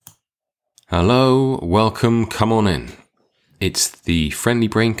Hello, welcome, come on in. It's the Friendly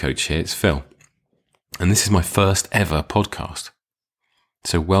Brain Coach here, it's Phil. And this is my first ever podcast.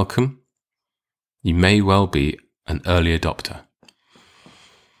 So welcome. You may well be an early adopter.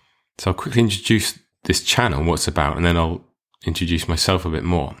 So I'll quickly introduce this channel and what it's about, and then I'll introduce myself a bit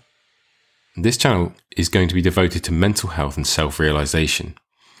more. This channel is going to be devoted to mental health and self-realization.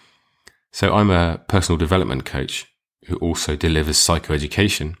 So I'm a personal development coach who also delivers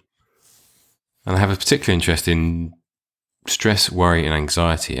psychoeducation. And I have a particular interest in stress, worry, and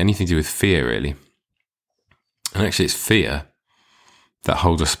anxiety, anything to do with fear, really. And actually, it's fear that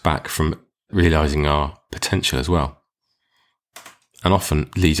holds us back from realizing our potential as well, and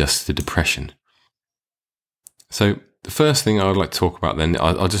often leads us to depression. So the first thing I would like to talk about then,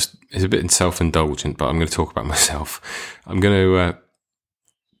 it's a bit self-indulgent, but I'm going to talk about myself. I'm going to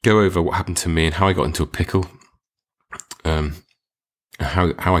go over what happened to me and how I got into a pickle,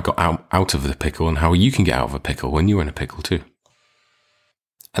 how I got out of the pickle, and how you can get out of a pickle when you're in a pickle too.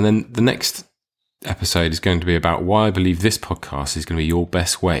 And then the next episode is going to be about why I believe this podcast is going to be your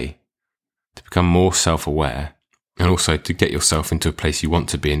best way to become more self-aware and also to get yourself into a place you want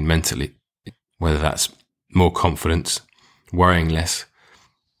to be in mentally, whether that's more confidence, worrying less,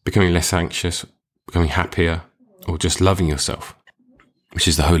 becoming less anxious, becoming happier, or just loving yourself, which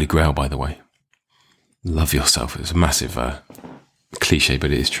is the holy grail, by the way. Love yourself. It's a massive cliche,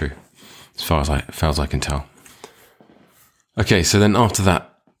 but it is true, as far as I can tell. Okay, so then after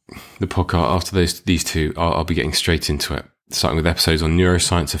that, the podcast, after these two, I'll be getting straight into it, starting with episodes on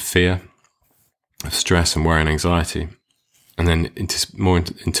neuroscience of fear, of stress and worry and anxiety, and then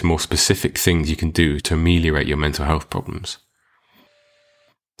into more specific things you can do to ameliorate your mental health problems.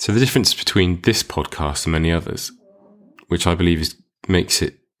 So the difference between this podcast and many others, which I believe makes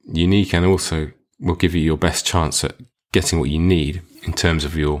it unique and also will give you your best chance at getting what you need in terms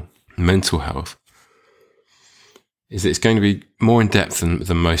of your mental health, is that it's going to be more in depth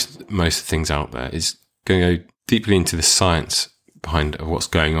than most things out there. It's going to go deeply into the science behind what's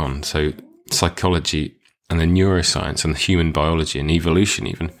going on. So psychology and the neuroscience and the human biology and evolution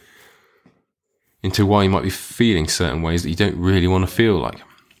even, into why you might be feeling certain ways that you don't really want to feel like.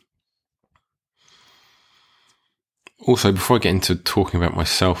 Also, before I get into talking about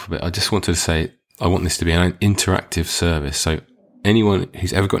myself a bit, I just wanted to say I want this to be an interactive service. So anyone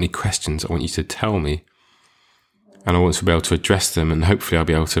who's ever got any questions, I want you to tell me, and I want to be able to address them, and hopefully I'll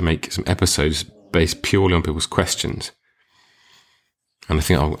be able to make some episodes based purely on people's questions. And I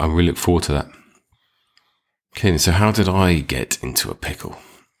think I really look forward to that. Okay, so how did I get into a pickle?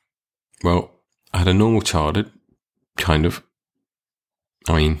 Well, I had a normal childhood, kind of.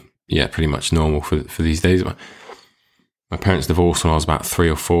 I mean, yeah, pretty much normal for these days. My parents divorced when I was about 3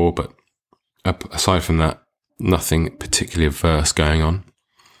 or 4, but aside from that, nothing particularly adverse going on.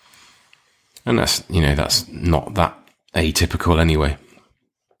 And that's not that atypical anyway.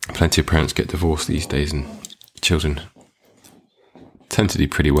 Plenty of parents get divorced these days, and children tend to do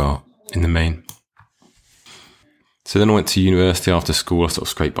pretty well in the main. So then I went to university after school. I sort of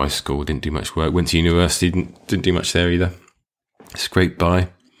scraped by school, didn't do much work. Went to university, didn't do much there either. Scraped by.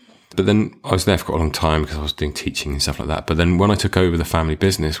 But then I was there for quite a long time because I was doing teaching and stuff like that. But then when I took over the family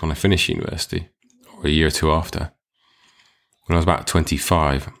business, when I finished university, or a year or two after, when I was about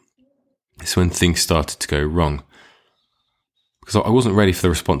 25, it's when things started to go wrong. Because I wasn't ready for the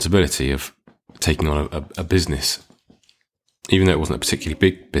responsibility of taking on a business. Even though it wasn't a particularly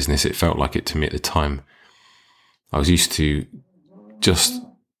big business, it felt like it to me at the time. I was used to just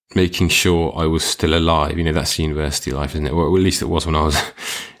making sure I was still alive. That's university life, isn't it? Or at least it was when I was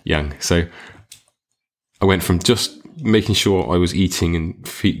young. So I went from just making sure I was eating and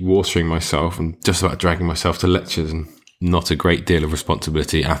watering myself and just about dragging myself to lectures and not a great deal of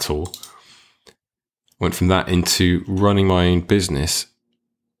responsibility at all. Went from that into running my own business.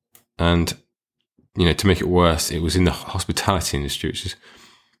 And, to make it worse, it was in the hospitality industry, which is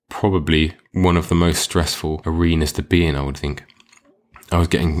probably one of the most stressful arenas to be in, I would think. I was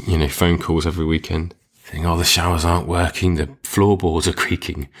getting, phone calls every weekend saying, the showers aren't working, the floorboards are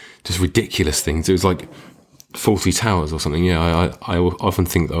creaking, just ridiculous things. It was like Fawlty Towers or something. Yeah, I often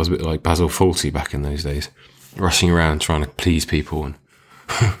think that I was a bit like Basil Fawlty back in those days, rushing around trying to please people and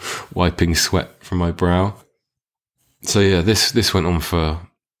wiping sweat from my brow. So yeah, this went on for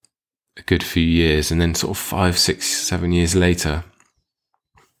a good few years, and then sort of 5, 6, 7 years later,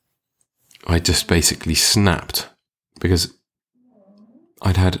 I just basically snapped because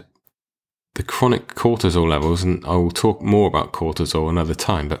I'd had the chronic cortisol levels, and I will talk more about cortisol another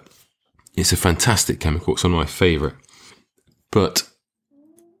time, but it's a fantastic chemical. It's one of my favourite. But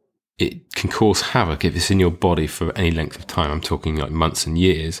it can cause havoc if it's in your body for any length of time. I'm talking like months and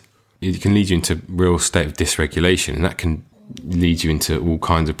years. it can lead you into a real state of dysregulation, and that can lead you into all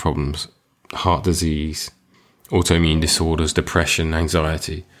kinds of problems: heart disease, autoimmune disorders, depression,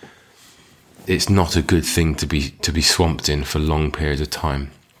 anxiety. It's not a good thing to be swamped in for long periods of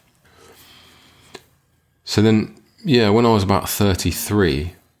time. So then, when I was about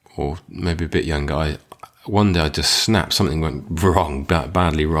 33, or maybe a bit younger, one day I just snapped. Something went wrong,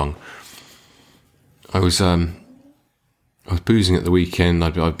 badly wrong. I was boozing at the weekend.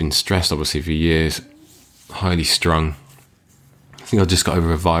 I'd been stressed, obviously, for years, highly strung. I think I just got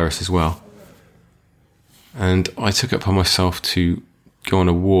over a virus as well. And I took it upon myself to go on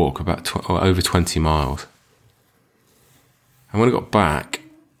a walk about over 20 miles. And when I got back,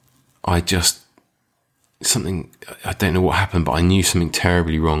 I don't know what happened, but I knew something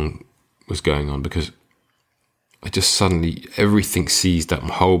terribly wrong was going on, because I just suddenly, everything seized up.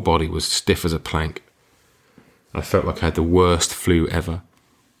 My whole body was stiff as a plank. I felt like I had the worst flu ever.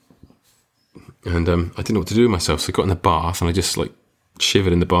 And I didn't know what to do with myself. So I got in the bath and I just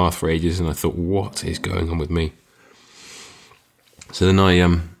shivered in the bath for ages, and I thought, what is going on with me? So then I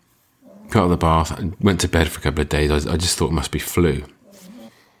got out of the bath and went to bed for a couple of days. I just thought it must be flu.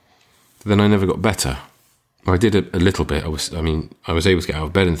 But then I never got better. Well, I did a little bit. I was able to get out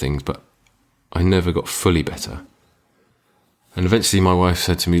of bed and things, but I never got fully better. And eventually my wife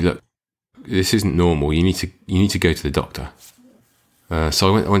said to me, look, this isn't normal. You need to go to the doctor.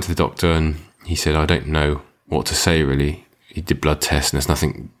 So I went to the doctor, and he said, I don't know what to say, really. He did blood tests and there's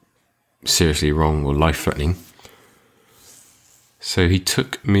nothing seriously wrong or life-threatening. So he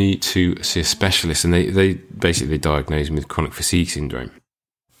took me to see a specialist, and they basically diagnosed me with chronic fatigue syndrome,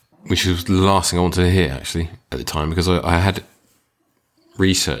 which was the last thing I wanted to hear, actually, at the time, because I had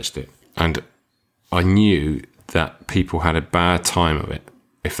researched it, and I knew that people had a bad time of it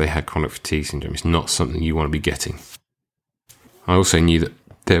if they had chronic fatigue syndrome. It's not something you want to be getting. I also knew that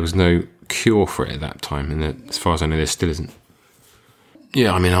there was no cure for it at that time, and that, as far as I know, there still isn't.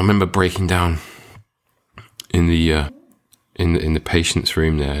 I remember breaking down in the patient's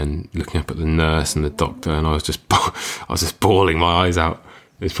room there and looking up at the nurse and the doctor, and I was just bawling my eyes out.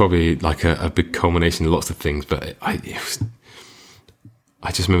 It's probably like a big culmination of lots of things, but I just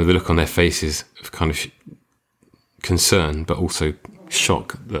remember the look on their faces of kind of concern, but also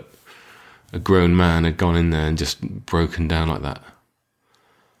shock that a grown man had gone in there and just broken down like that.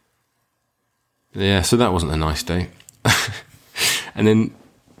 So that wasn't a nice day. And then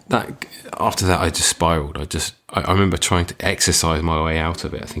after that, I just spiraled. I remember trying to exercise my way out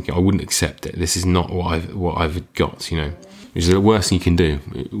of it, thinking I wouldn't accept it. This is not what I've got, Which is the worst thing you can do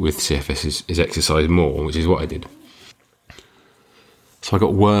with CFS is exercise more, which is what I did. So I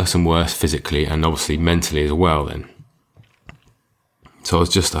got worse and worse physically, and obviously mentally as well then. So I was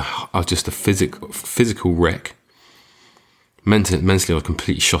just a physical wreck. Mentally I was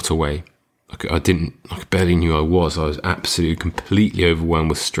completely shot away. I barely knew I was. I was absolutely, completely overwhelmed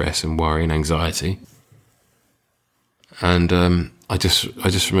with stress and worry and anxiety. And I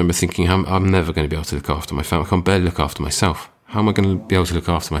just remember thinking, I'm never going to be able to look after my family. I can barely look after myself. How am I going to be able to look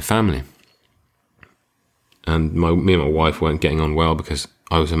after my family? And me and my wife weren't getting on well, because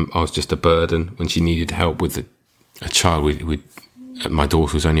I was just a burden when she needed help with a child. My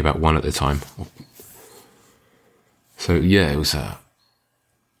daughter was only about 1 at the time. So it was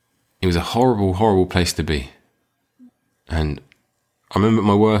a horrible, horrible place to be. And I remember at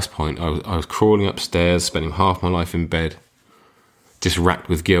my worst point, I was crawling upstairs, spending half my life in bed, just racked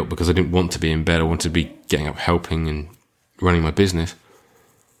with guilt because I didn't want to be in bed. I wanted to be getting up, helping and running my business.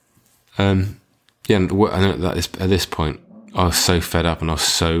 And at this point, I was so fed up, and I was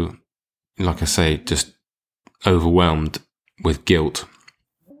so, like I say, just overwhelmed with guilt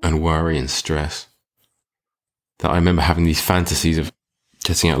and worry and stress, that I remember having these fantasies of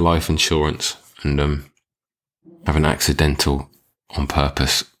getting out life insurance and have an accidental, on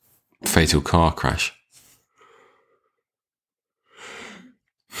purpose, fatal car crash.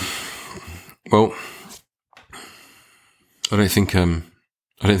 Well, I don't think I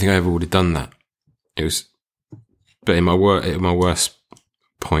ever would have done that. But in my worst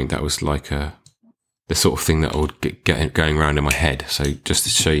point, that was like the sort of thing that I would get going around in my head. So just to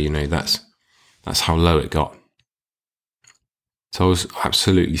show you, that's how low it got. So I was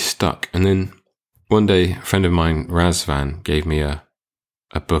absolutely stuck. And then one day, a friend of mine, Razvan, gave me a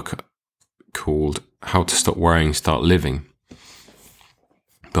book called How to Stop Worrying, Start Living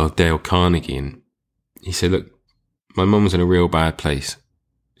by Dale Carnegie. And he said, look, my mum was in a real bad place.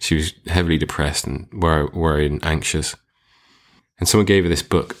 She was heavily depressed and worried and anxious. And someone gave her this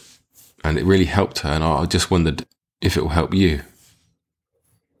book, and it really helped her. And I just wondered if it will help you.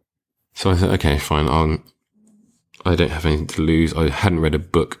 So I thought, okay, fine. I don't have anything to lose. I hadn't read a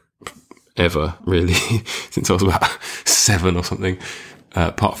book ever, really, since I was about 7 or something,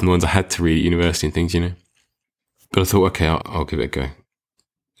 apart from the ones I had to read at university and things, But I thought, okay, I'll give it a go,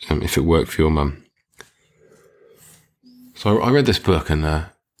 if it worked for your mum. So I read this book and I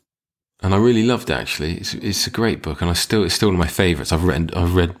really loved it. Actually, it's a great book, and it's still one of my favourites. I've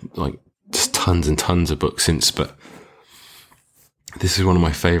read like just tons and tons of books since, but this is one of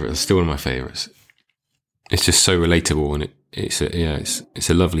my favourites. It's still one of my favourites. It's just so relatable, and it's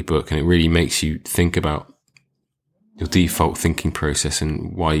a lovely book, and it really makes you think about your default thinking process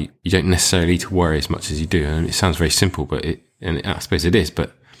and why you don't necessarily need to worry as much as you do. And it sounds very simple, but I suppose it is.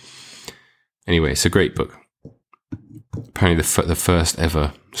 But anyway, it's a great book. Apparently the first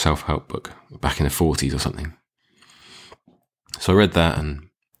ever self-help book back in the 40s or something. So I read that and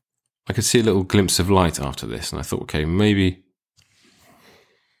I could see a little glimpse of light after this. And I thought, okay, maybe,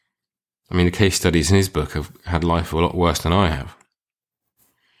 the case studies in his book have had life a lot worse than I have.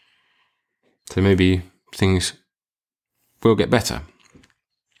 So maybe things will get better.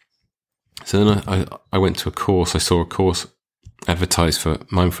 So then I went to a course. I saw a course advertised for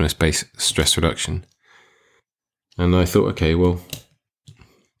mindfulness-based stress reduction. And I thought, okay, well,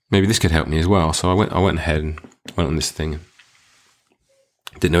 maybe this could help me as well. So I went ahead and went on this thing.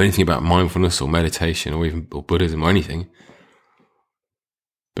 Didn't know anything about mindfulness or meditation or Buddhism or anything.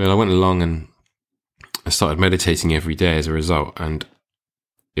 But I went along and I started meditating every day as a result. And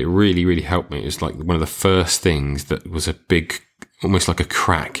it really, really helped me. It was like one of the first things that was a big, almost like a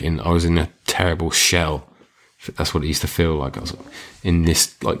crack I was in a terrible shell. That's what it used to feel like. I was in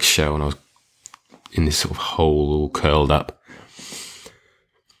this like shell, and I was in this sort of hole all curled up.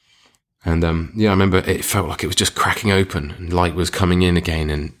 And I remember it felt like it was just cracking open and light was coming in again,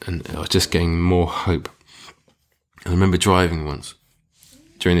 and I was just getting more hope. I remember driving once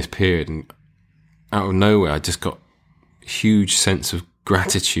during this period, and out of nowhere I just got a huge sense of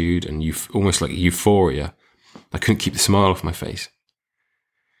gratitude and almost like euphoria. I couldn't keep the smile off my face.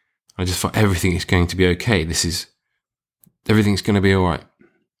 I just thought everything is going to be okay. Everything's going to be all right.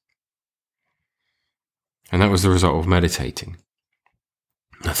 And that was the result of meditating.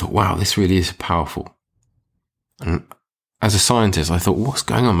 I thought, wow, this really is powerful. And as a scientist, I thought, what's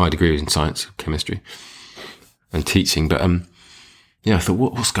going on? My degree was in science, chemistry, and teaching. But I thought,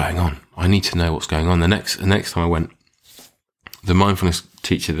 what's going on? I need to know what's going on. The next time I went, the mindfulness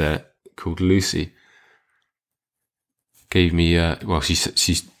teacher there, called Lucy, gave me,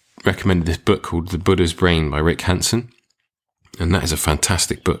 she recommended this book called The Buddha's Brain by Rick Hanson. And that is a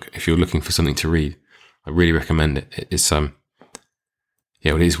fantastic book if you're looking for something to read. I really recommend it. It's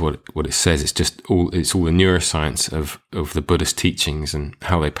it is what it says. It's all the neuroscience of the Buddhist teachings and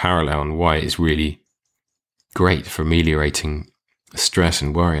how they parallel, and why it's really great for ameliorating stress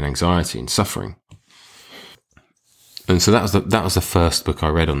and worry and anxiety and suffering. And so that was the first book I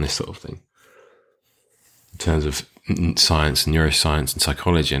read on this sort of thing, in terms of science and neuroscience and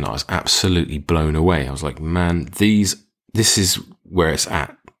psychology, and I was absolutely blown away. I was like, man, this is where it's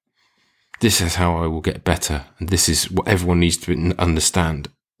at. This is how I will get better, and this is what everyone needs to understand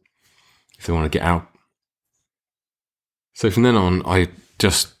if they want to get out. So from then on, I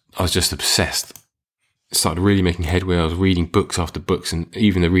was just obsessed. I started really making headway. I was reading books after books, and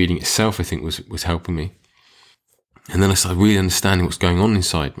even the reading itself, I think, was helping me. And then I started really understanding what's going on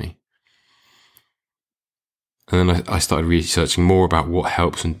inside me. And then I started researching more about what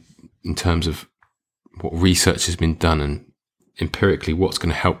helps in terms of what research has been done, and empirically what's going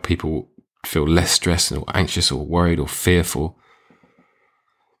to help people feel less stressed or anxious or worried or fearful.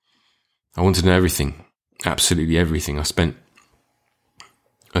 I wanted to know everything, absolutely everything. Then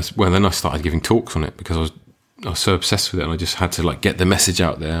I started giving talks on it because I was so obsessed with it, and I just had to get the message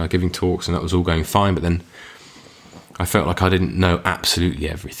out there. I was giving talks, and that was all going fine. But then I felt like I didn't know absolutely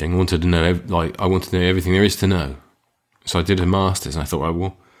everything. I wanted to know everything there is to know. So I did a master's, and I thought,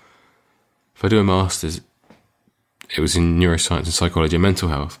 well, if I do a master's, it was in neuroscience and psychology and mental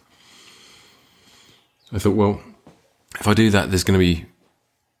health. I thought, well, if I do that, there's going to be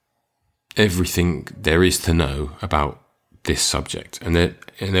everything there is to know about this subject. And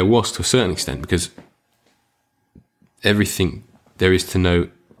there was, to a certain extent, because everything there is to know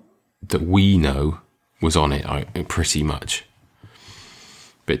that we know was on it, pretty much.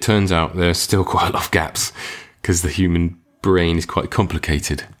 But it turns out there's still quite a lot of gaps, because the human brain is quite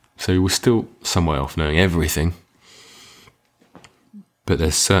complicated. So we're still some way off knowing everything. But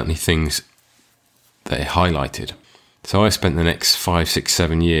there's certainly things that it highlighted. So I spent the next 5, 6,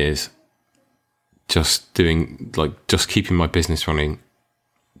 7 years just keeping my business running.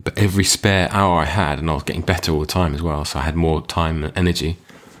 But every spare hour I had, and I was getting better all the time as well, so I had more time and energy.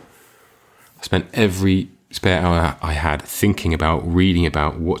 I spent every spare hour I had thinking about, reading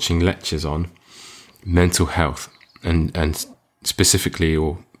about, watching lectures on mental health and specifically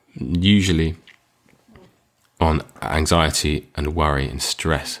or usually on anxiety and worry and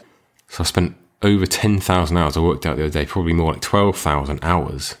stress. So I spent over 10,000 hours, I worked out the other day, probably more like 12,000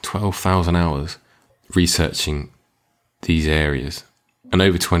 hours researching these areas, and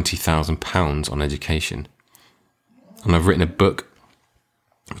over £20,000 on education. And I've written a book,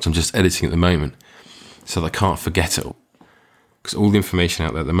 which I'm just editing at the moment, so that I can't forget it all. Because all the information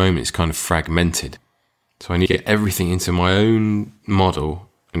out there at the moment is kind of fragmented. So I need to get everything into my own model,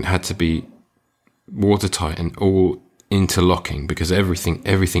 and it had to be watertight and all interlocking, because everything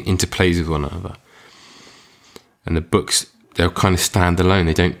interplays with one another. And the books, they'll kind of stand alone.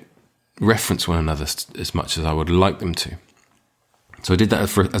 They don't reference one another as much as I would like them to. So I did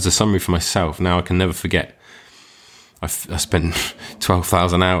that as a summary for myself. Now I can never forget. I spent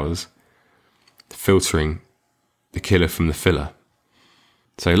 12,000 hours filtering the killer from the filler.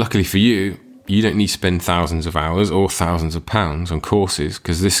 So luckily for you, you don't need to spend thousands of hours or thousands of pounds on courses,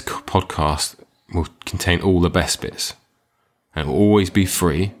 because this podcast will contain all the best bits. And it will always be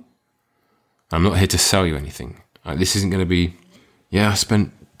free. I'm not here to sell you anything. This isn't going to be, I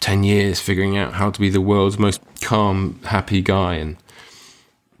spent 10 years figuring out how to be the world's most calm, happy guy, and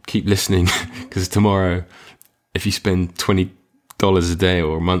keep listening, because tomorrow, if you spend $20 a day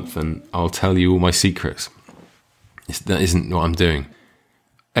or a month, and I'll tell you all my secrets. That isn't what I'm doing.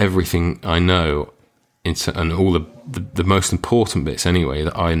 Everything I know, and all the most important bits anyway,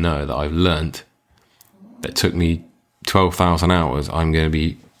 that I know, that I've learnt, that took me 12,000 hours, I'm going to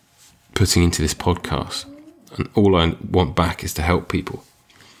be putting into this podcast. And all I want back is to help people.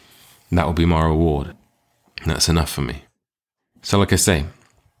 And that will be my reward. And that's enough for me. So like I say,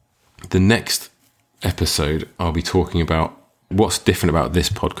 the next episode, I'll be talking about what's different about this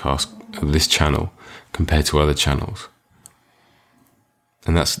podcast, this channel, compared to other channels.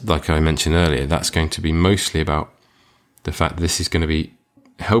 And that's, like I mentioned earlier, that's going to be mostly about the fact that this is going to be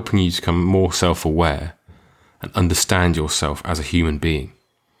helping you to become more self-aware and understand yourself as a human being.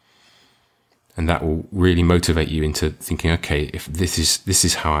 And that will really motivate you into thinking, okay, if this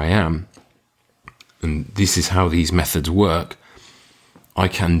is how I am, and this is how these methods work, I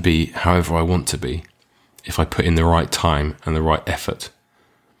can be however I want to be if I put in the right time and the right effort.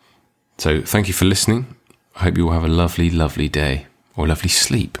 So thank you for listening. I hope you will have a lovely, lovely day, or lovely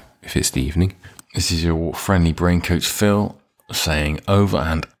sleep if it's the evening. This is your friendly brain coach Phil saying over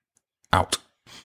and out.